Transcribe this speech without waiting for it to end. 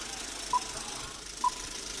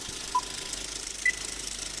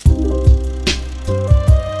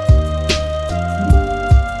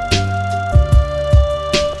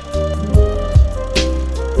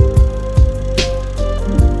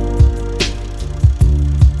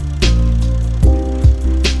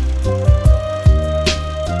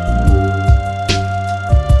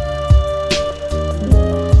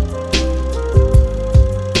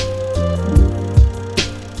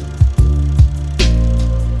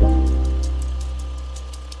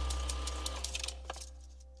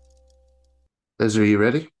Ezra, you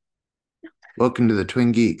ready? Welcome to the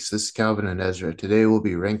Twin Geeks. This is Calvin and Ezra. Today we'll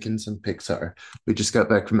be ranking some Pixar. We just got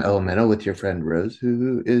back from Elemental with your friend Rose,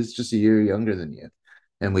 who is just a year younger than you.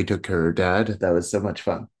 And we took her dad. That was so much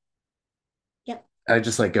fun. Yep. I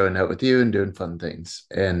just like going out with you and doing fun things.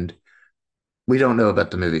 And we don't know about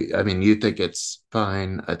the movie. I mean, you think it's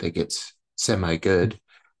fine. I think it's semi good.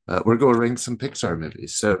 We're going to rank some Pixar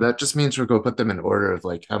movies. So that just means we're going to put them in order of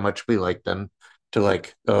like how much we like them to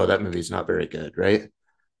like, oh, that movie's not very good, right?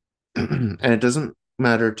 And it doesn't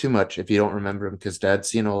matter too much if you don't remember them because Dad's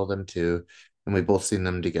seen all of them too, and we both seen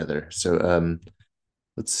them together. So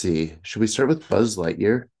let's see. Should we start with Buzz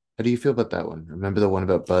Lightyear? How do you feel about that one? Remember the one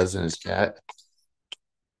about Buzz and his cat?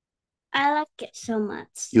 I like it so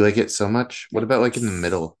much. You like it so much? What Like, about like in the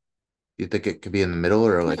middle? You think it could be in the middle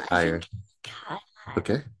or no, like I higher? think God.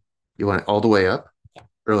 Okay. You want it all the way up? Yeah.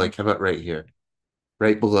 Or like how about right here?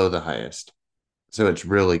 Right below the highest. So it's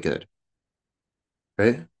really good,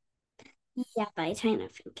 right? Yeah, but I kind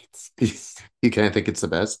of think it's best. You kind of think it's the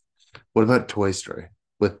best. What about Toy Story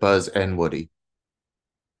with Buzz and Woody?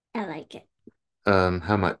 I like it.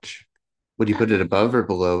 How much? Would you put it Um, above or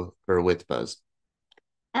below or with Buzz?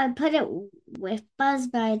 I would put it with Buzz,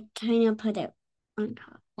 but I kind of put it on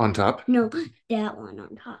top. On top? No, that one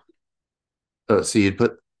on top. Oh, so you'd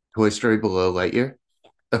put Toy Story below Lightyear?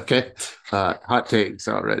 Okay. Hot takes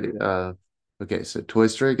already. Okay, so Toy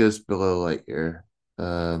Story goes below Lightyear.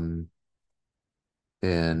 Um,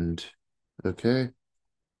 and okay,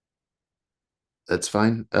 that's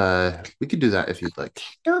fine. We could do that if you'd like.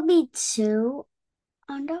 There would be two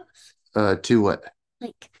on those. Two what?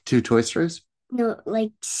 Like, Two Toy Stories? no,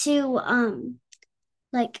 like two,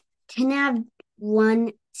 like, can I have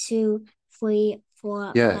one, two, three,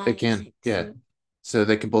 four, Yeah, it five, can. six, Yeah. seven? So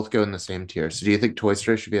they can both go in the same tier. So do you think Toy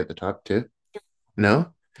Story should be at the top too?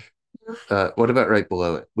 No? What about right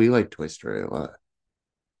below it? We like Toy Story a lot.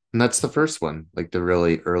 And that's the first one, like the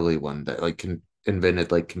really early one that like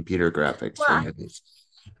invented like computer graphics Well, for I movies.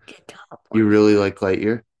 like the top You one. really like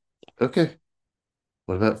Lightyear? Okay.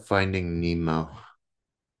 What about Finding Nemo?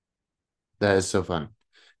 That is so fun.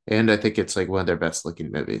 And I think it's like one of their best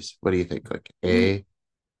looking movies. What do you think? Like A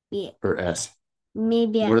Yeah, or S?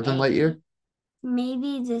 maybe a More than A. Lightyear?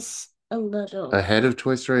 Maybe just a little. Ahead of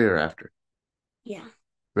Toy Story or after? Yeah,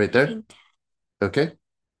 Right I there? think. Okay.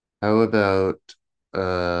 How about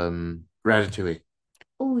Ratatouille?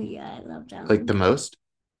 Oh yeah, I love that Like one. the most?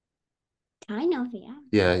 Kind of, yeah.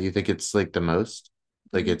 Yeah, you think it's like the most?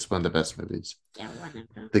 Like Mhm. it's one of the best movies. Yeah, one of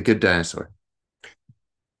them. The Good Dinosaur.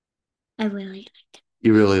 I really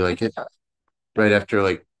You really like it? like Right it. after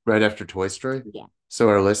right after Toy Story? Yeah, So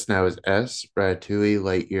our list now is S, Ratatouille,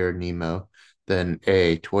 Lightyear, Nemo, then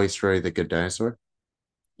A, Toy Story, The Good Dinosaur.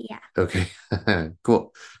 yeah, Okay.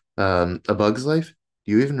 Cool. A Bug's Life?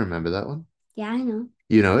 Do you even remember that one? yeah. I know.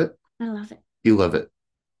 You know it? I love it. You love it.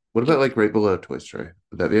 What Yeah. about like right below Toy Story?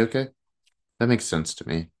 Would that be okay? That makes sense to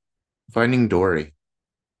me. Finding Dory.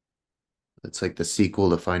 It's like the sequel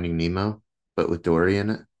to Finding Nemo, but with Dory in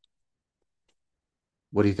it.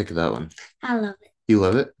 What do you think of that one? I love it. You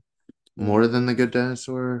love it? Yeah. More than The Good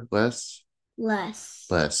Dinosaur? Less? Less.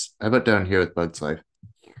 Less. How about down here with Bug's Life?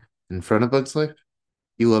 Yeah. In front of Bug's Life?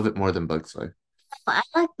 You love it more than Bug's Life. But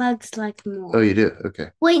I like Bugs like Oh, more. you do? Okay.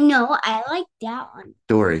 Wait, no, I like that one.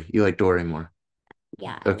 Dory. You like Dory more.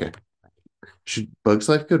 Yeah, I Okay. like. Should Bug's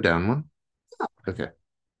Life go down one? No, Okay.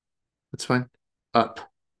 That's fine.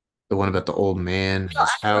 Up. The one about the old man and no, his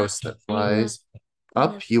I love house that it. I love flies. it.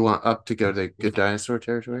 Up. You want up to go to Good Dinosaur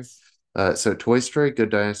territory? So Toy Story, Good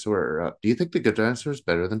Dinosaur, or Up? Do you think the Good Dinosaur is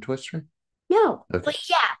better than Toy Story? No, Okay. but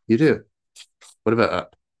yeah. You do. What about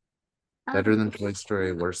Up? Better Um, than Toy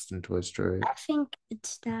Story, worse than Toy Story? I think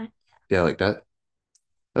it's that. Yeah, like that.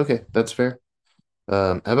 Okay, that's fair.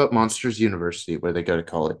 How about Monsters University, where they go to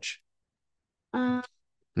college? Um,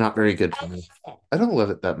 Not very good I for me. love I don't love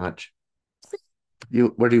it that much.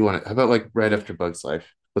 Where do you want it? How about like right it. after Bug's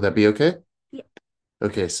Life? Would that be okay? Yeah.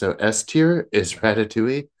 Okay, so S tier is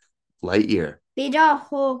Ratatouille, Lightyear. We don't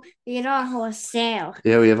whole sale.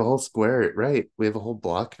 Yeah, we have a whole square, right? We have a whole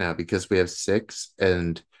block now because we have six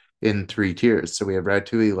and in three tiers. So we have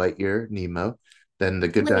Ratatouille, Lightyear, Nemo, then The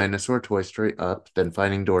Good Wait, Dinosaur, Toy Story, Up, then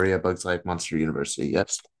Finding Dory, A Bug's Life, Monster University.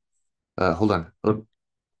 Yes. Hold on. Oh,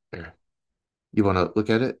 there. You want to look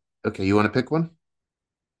at it? Okay, you want to pick one?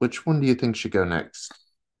 Which one do you think should go next?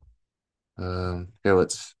 Here,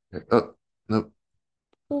 let's. Oh, nope.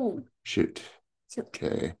 oh, Shoot. so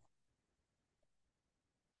Okay,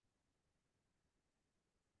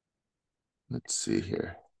 let's see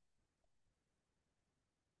here.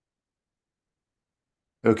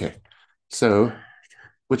 Okay, so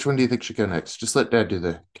which one do you think should go next? Just let Dad do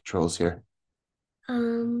the controls here.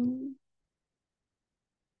 Um,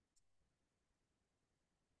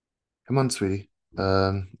 Come on, sweetie.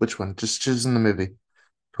 Which one? Just choosing the movie.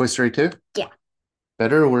 Toy Story 2? yeah.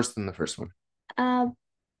 Better or worse than the first one? Uh,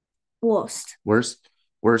 worst. Worse?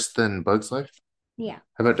 Worse than Bug's Life? Yeah.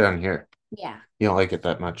 How about down here? Yeah. You don't like it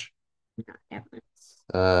that much. Not that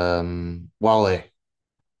much. Wally,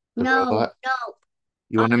 the No, robot. no.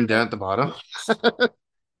 You want him down at the bottom?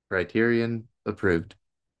 Criterion approved.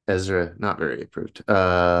 Ezra, not very approved.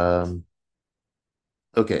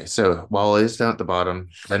 Okay, so Wally's down at the bottom,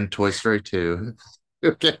 then Toy Story 2.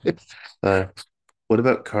 Okay. Uh, what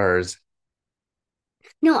about Cars?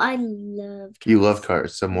 No, I love You love cars.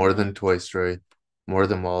 Cars, so more Yeah. than Toy Story, more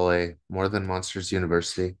than Wally, more than Monsters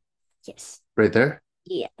University. Yes. Right there?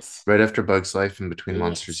 Yes. Right after Bug's Life and between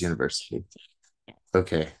Monsters Yes. University. Yes.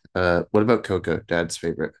 Okay. What about Coco, Dad's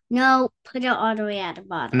favorite? No, put it all the way at the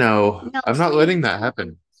bottom. No, No, I'm not please. letting that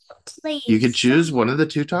happen. You can Please. choose one of the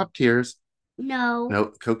two top tiers. No, No,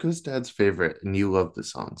 Coco's Dad's favorite, and you love the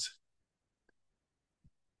songs.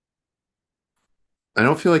 I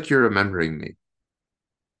don't feel like you're remembering me.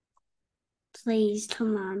 please.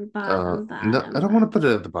 Come on. No, I Bottom, don't want to bottom. put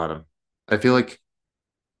it at the bottom. I feel like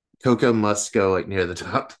Coco must go like near the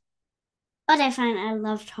top. But I find I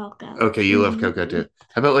love taco. Okay, you love Coco too.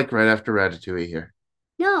 How about like right after Ratatouille here?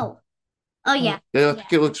 No. Oh, Oh, yeah. yeah, I Yeah.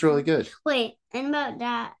 think it looks really good. Wait, and about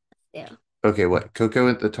that? Yeah. Okay, what? Coco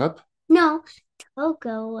at the top? No,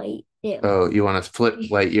 Coco, wait, ew. Oh, you want to flip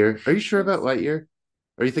Lightyear? Are you sure about Lightyear?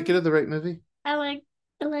 Are you thinking of the right movie? I like,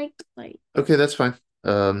 like. Okay, that's fine.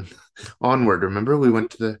 Um, Onward. Remember we Mhm.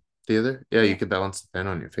 went to the theater? Yeah, you Yeah. could balance the pen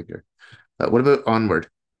on your finger. What about Onward?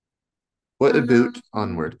 What about Um,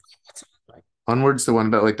 Onward? Onward's the one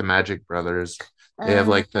about like the Magic Brothers. They have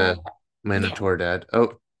like yeah. the Minotaur dad.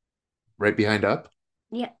 Oh, right behind Up.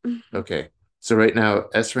 Yeah. Okay. So right now,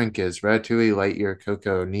 S rank is Ratatouille, Lightyear,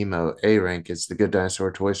 Coco, Nemo. A rank is The Good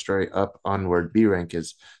Dinosaur, Toy Story, Up, Onward. B rank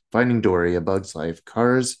is Finding Dory, A Bug's Life,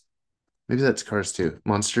 Cars. Maybe that's Cars 2.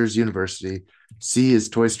 Monsters University. C is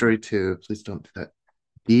Toy Story 2. Please don't do that.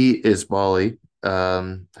 D is Wally.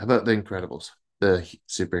 How about The Incredibles, the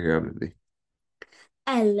superhero movie?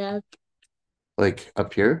 I love, Like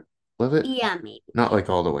up here? Love it? yeah, maybe. Not like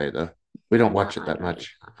all the way though. We don't Not watch it all that the way.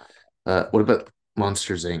 much. What about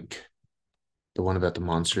Monsters Inc? The one about the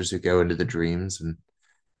monsters who go into the dreams and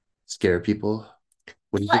scare people.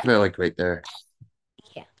 What do you think What? about like right there?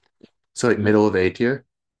 Yeah. So like middle of A tier.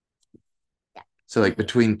 Yeah. So like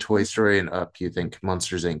between Toy Story and Up, you think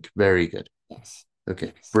Monsters Inc. Very good. Yes.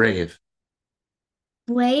 Okay. Yes. Brave.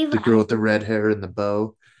 Wave, The girl I with the red hair and the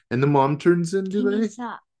bow. And the mom turns into can you a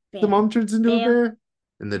stop? the Bear. mom turns into a Bear. bear.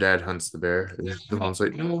 And the dad hunts the bear. And the mom's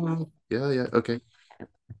like, no. Yeah, yeah, okay.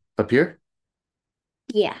 Up here?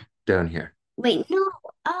 Yeah. Down here. Wait, no.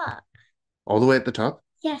 Up. All the way at the top?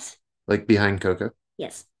 Yes. Like behind Coco?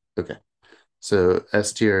 Yes. Okay. So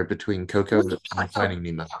S tier between Coco and No. Finding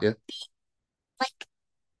Nemo. Yeah. Like,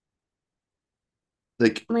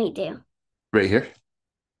 Like wait, do. right here,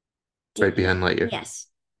 right Yeah. behind Lightyear. Yes.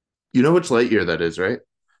 You know which Lightyear that is, right?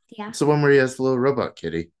 Yeah. It's the one where he has the little robot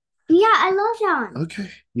kitty. Yeah, I love that one. Okay.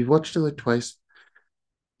 You've watched it like twice.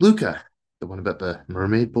 Luca, the one about the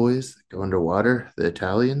mermaid boys that go underwater, the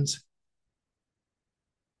Italians,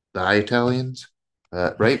 the Italians.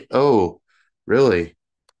 Right? Oh, really?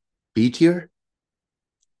 B tier?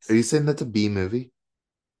 Are you saying that's a B movie?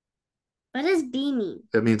 What does B mean?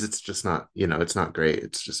 That means it's just not, it's not great.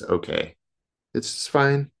 It's just okay. It's just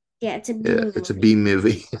fine. Yeah, it's a B Yeah, it's a B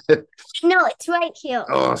movie. movie. No, it's right here.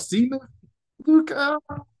 Oh, see, Luca,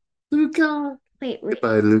 Luca. Wait, wait,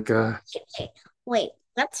 Goodbye, Luca. wait, wait.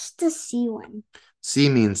 What's the C one? C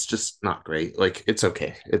means just not great. Like it's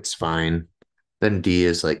okay. It's fine. Then D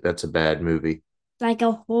is like that's a bad movie. Like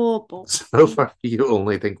a horrible. So far, you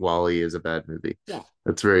only think Wally is a bad movie. Yeah.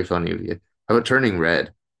 That's very funny of you. How about Turning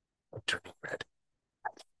Red? Turning Red.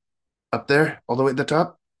 Up there, all the way at the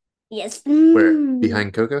top? Yes. Where?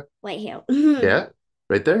 Behind Coco? Right here. Yeah,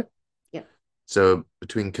 right there. Yeah. So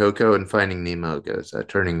between Coco and Finding Nemo goes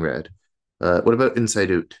Turning Red. What about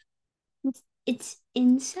Inside Out? It's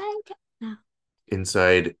inside. No.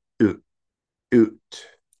 Inside Out. Out.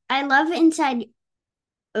 I love inside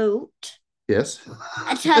out. Yes.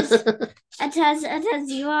 Because because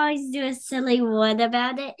you always do a silly word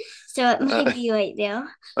about it, so it might be right there.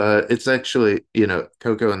 It's actually,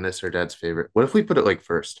 Coco and this are Dad's favorite. What if we put it like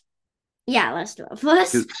first? Yeah, let's do it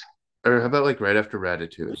first. Or how about like right after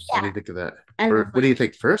Ratatouille? What do Yeah, you think of that? I Or love what do you it.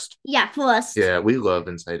 think first? Yeah, first. Yeah, we love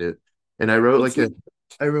Inside Out. And I wrote It's like a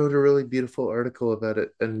I wrote a really beautiful article about it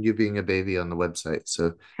and you being a baby on the website.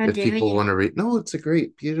 So How if dare people you? want to read, no, it's a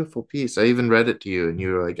great, beautiful piece. I even read it to you and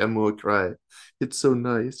you were like, I'm gonna cry. It's so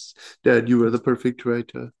nice. Dad, you are the perfect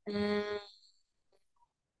writer. Uh,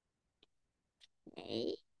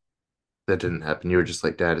 eh, That didn't happen. You were just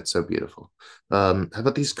like, Dad, it's so beautiful. How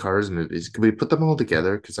about these Cars movies? Could we put them all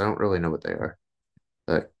together? Because I don't really know what they are.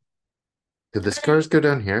 Uh, could this cars go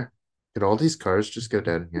down here? Could all these cars just go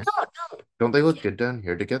down here? Don't they look good down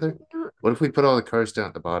here together? no, What if we put all the cars down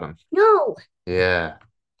at the bottom? no, Yeah.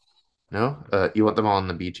 No? You want them all in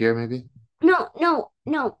the B tier, maybe? no, no,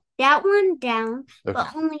 no. That one down, Okay.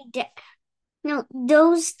 but only no,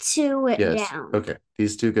 those two Yes. down. Okay.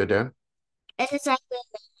 These two go down? It's exactly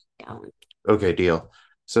that one. Okay, deal.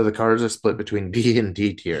 So the cars are split between B and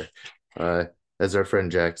D tier. Uh, as our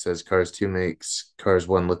friend Jack says, Cars 2 makes Cars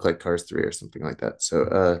 1 look like Cars 3 or something like that.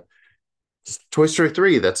 So Toy Story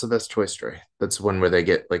 3, that's the best Toy Story. That's the one where they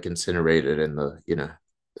get like incinerated in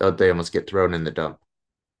they almost get thrown in the dump,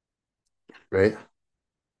 right?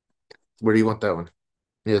 Where do you want that one?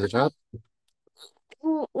 Near the top?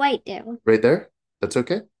 Right there. Right there? That's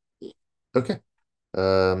okay? Okay.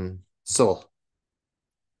 Soul.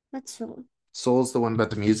 That's all. Soul's the one about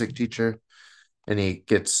the music teacher, and he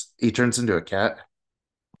turns into a cat.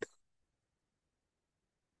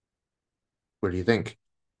 What do you think?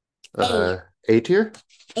 A. A tier?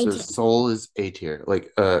 A So tier. Soul is A tier,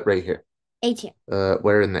 like right here. A tier.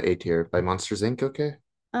 Where in the A tier? By Monsters Inc., okay?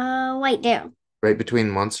 Right there. Right between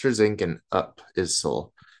Monsters Inc. and Up is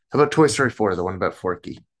Soul. How about Toy Story 4, the one about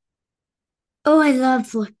Forky? Oh, I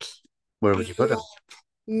love Loki. Where would you put him?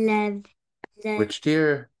 Love, love. Which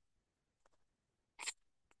tier?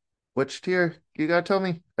 Which tier? You gotta tell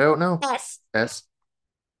me. I don't know. S. S?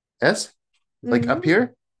 S? Like up Mm-hmm.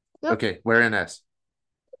 here? Yep. Okay, where in S?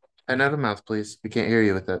 And out of mouth, please. We can't hear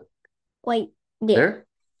you with that. Wait, there. There?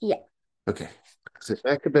 Yeah. Okay. Sit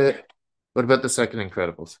back a bit. What about the second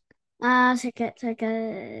Incredibles?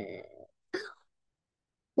 Second.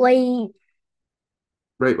 Wait,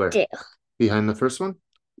 Right where? there. Behind the first one?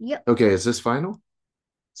 Yep. Okay, is this final?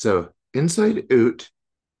 So, Inside Out.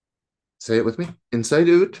 Say it with me. Inside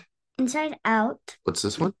Out. Inside Out. What's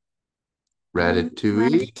this one?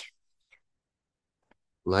 Ratatouille. Rabbit.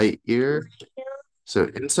 Lightyear. So,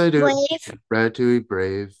 Inside Out. Brave. Ratatouille,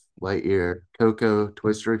 Brave, Lightyear, Coco,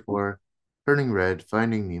 Toy Story 4, Turning Red,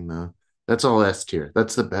 Finding Nemo. That's all S tier.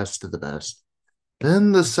 That's the best of the best.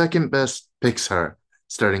 Then the second best Pixar,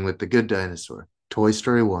 starting with The Good Dinosaur, Toy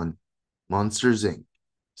Story 1, Monsters Inc.,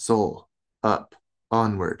 Soul, Up,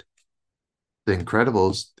 Onward, The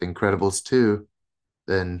Incredibles 2,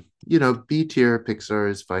 then, B tier Pixar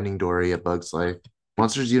is Finding Dory, A Bug's Life,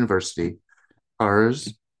 Monsters University,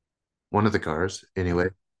 Cars, one of the cars, anyway,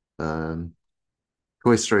 um,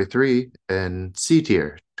 Toy Story 3, and C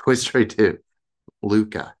tier, Toy Story 2,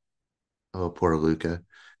 Luca. Oh, poor Luca.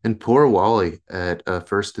 And poor Wally at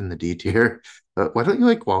first in the D tier. Why don't you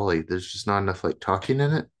like Wally? There's just not enough like talking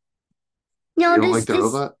in it. No, You don't like the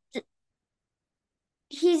robot?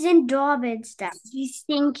 he's in Dobbin stuff. He's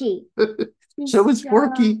stinky. So is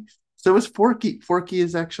Forky. So is Forky. Forky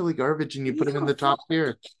is actually garbage, and you put him in the top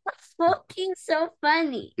tier. Forky's so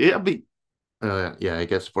funny. Yeah, yeah, I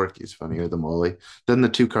guess Forky's funnier than Wally. Then the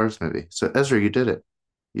Two Cars movie. So Ezra, you did it.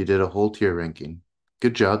 You did a whole tier ranking.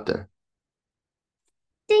 Good job there.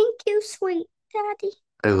 Thank you, sweet daddy.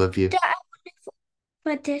 I love you. Dad, I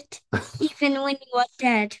would never put it, even when you are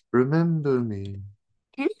dead. Remember me.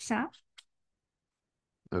 Can you stop?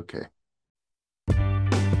 Okay.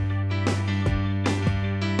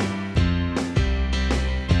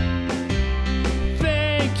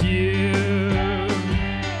 Thank you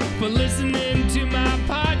for listening to my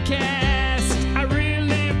podcast. I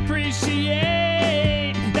really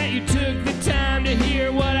appreciate that you took the time to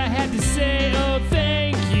hear what I had to say. Oh,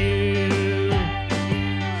 thank you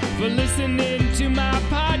for listening to my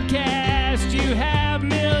podcast. You have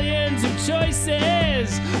millions of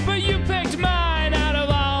choices, but you picked mine out of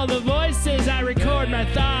all the voices. I record my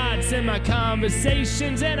thoughts and my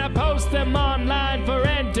conversations, and I post them online for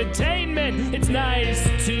entertainment. It's nice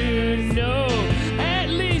to know at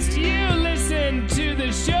least you listen to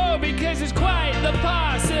the show, because there's quite the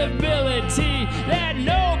possibility that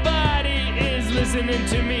nobody is listening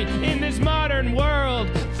to me in this modern world.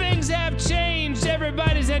 Things have changed.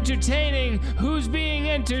 Everybody's entertaining. Who's being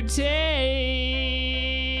entertained?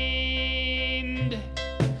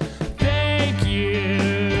 Thank you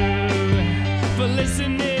for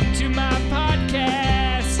listening to my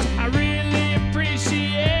podcast. I really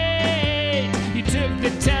appreciate you took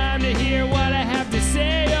the time to hear what I have to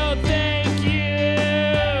say. Oh, thank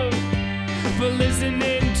you for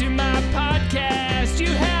listening to my podcast. You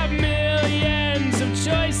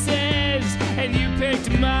choices, and you picked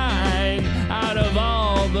mine out of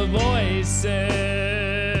all the voices.